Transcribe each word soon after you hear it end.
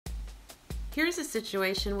Here's a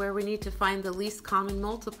situation where we need to find the least common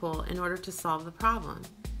multiple in order to solve the problem.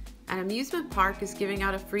 An amusement park is giving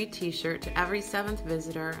out a free t-shirt to every 7th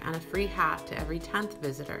visitor and a free hat to every 10th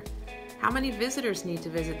visitor. How many visitors need to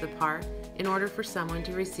visit the park in order for someone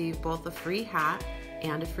to receive both a free hat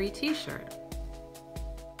and a free t-shirt?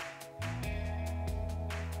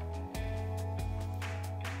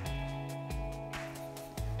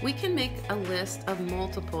 We can make a list of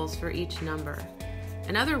multiples for each number.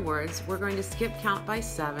 In other words, we're going to skip count by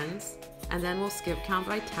 7s, and then we'll skip count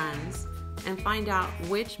by 10s, and find out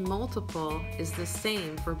which multiple is the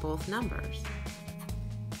same for both numbers.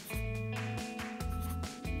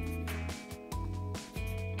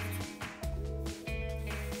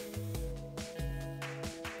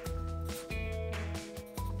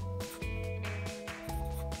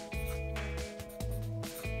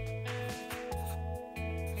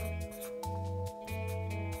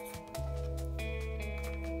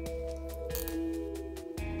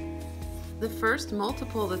 The first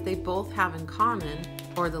multiple that they both have in common,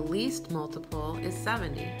 or the least multiple, is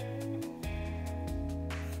 70.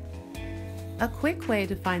 A quick way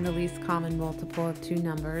to find the least common multiple of two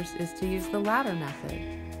numbers is to use the ladder method.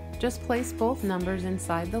 Just place both numbers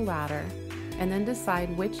inside the ladder, and then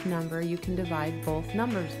decide which number you can divide both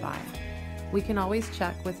numbers by. We can always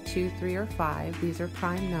check with 2, 3, or 5. These are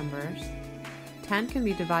prime numbers. 10 can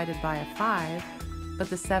be divided by a 5, but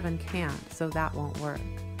the 7 can't, so that won't work.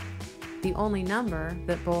 The only number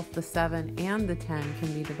that both the 7 and the 10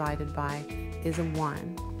 can be divided by is a 1.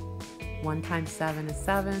 1 times 7 is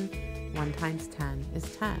 7, 1 times 10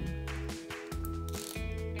 is 10.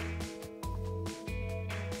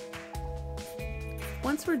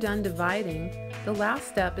 Once we're done dividing, the last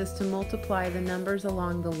step is to multiply the numbers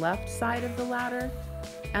along the left side of the ladder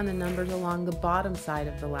and the numbers along the bottom side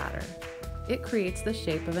of the ladder. It creates the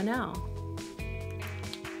shape of an L.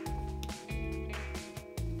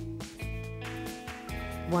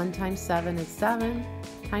 One times 7 is 7,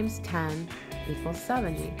 times 10 equals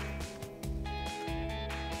 70.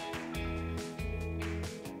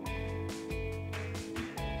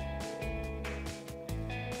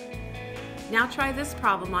 Now try this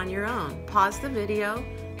problem on your own. Pause the video,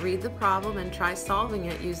 read the problem, and try solving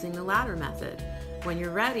it using the ladder method. When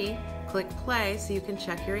you're ready, click play so you can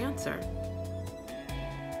check your answer.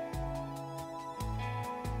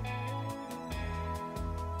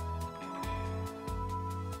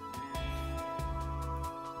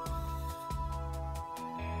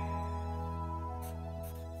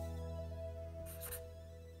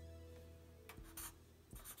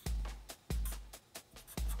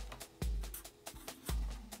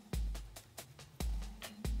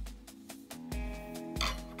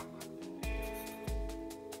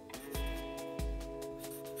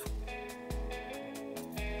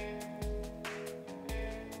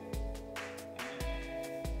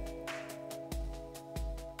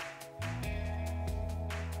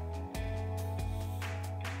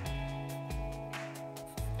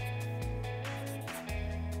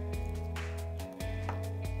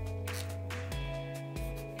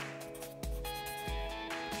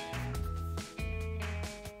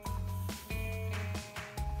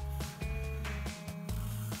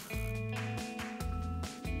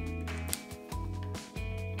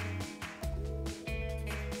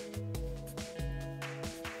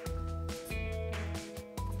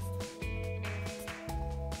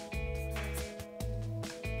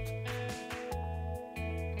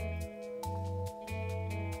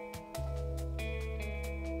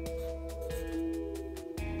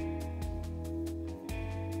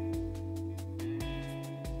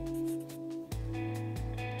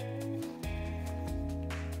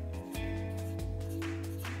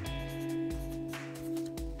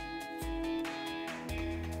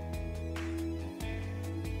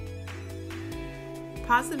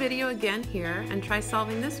 Pause the video again here and try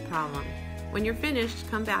solving this problem. When you're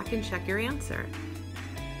finished, come back and check your answer.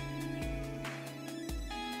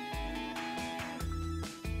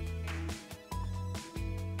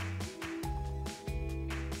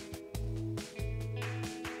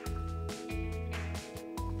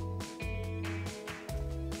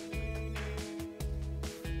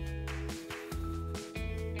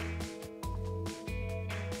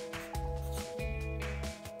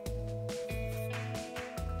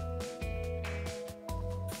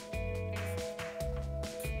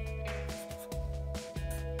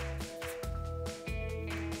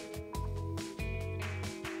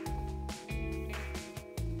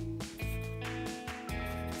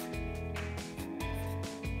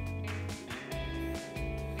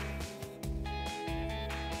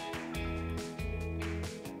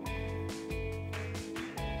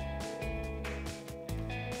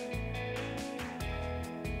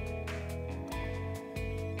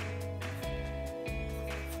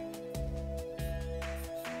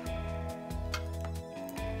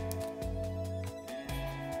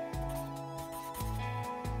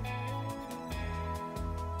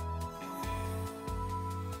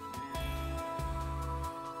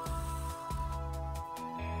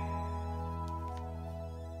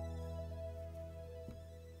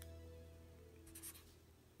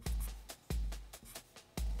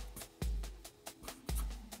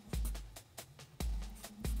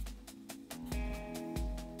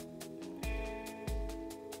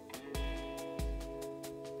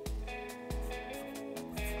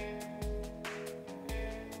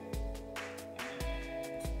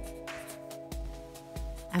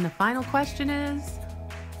 And the final question is,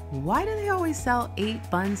 why do they always sell 8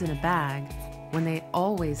 buns in a bag when they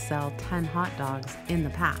always sell 10 hot dogs in the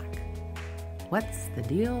pack? What's the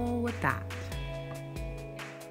deal with that?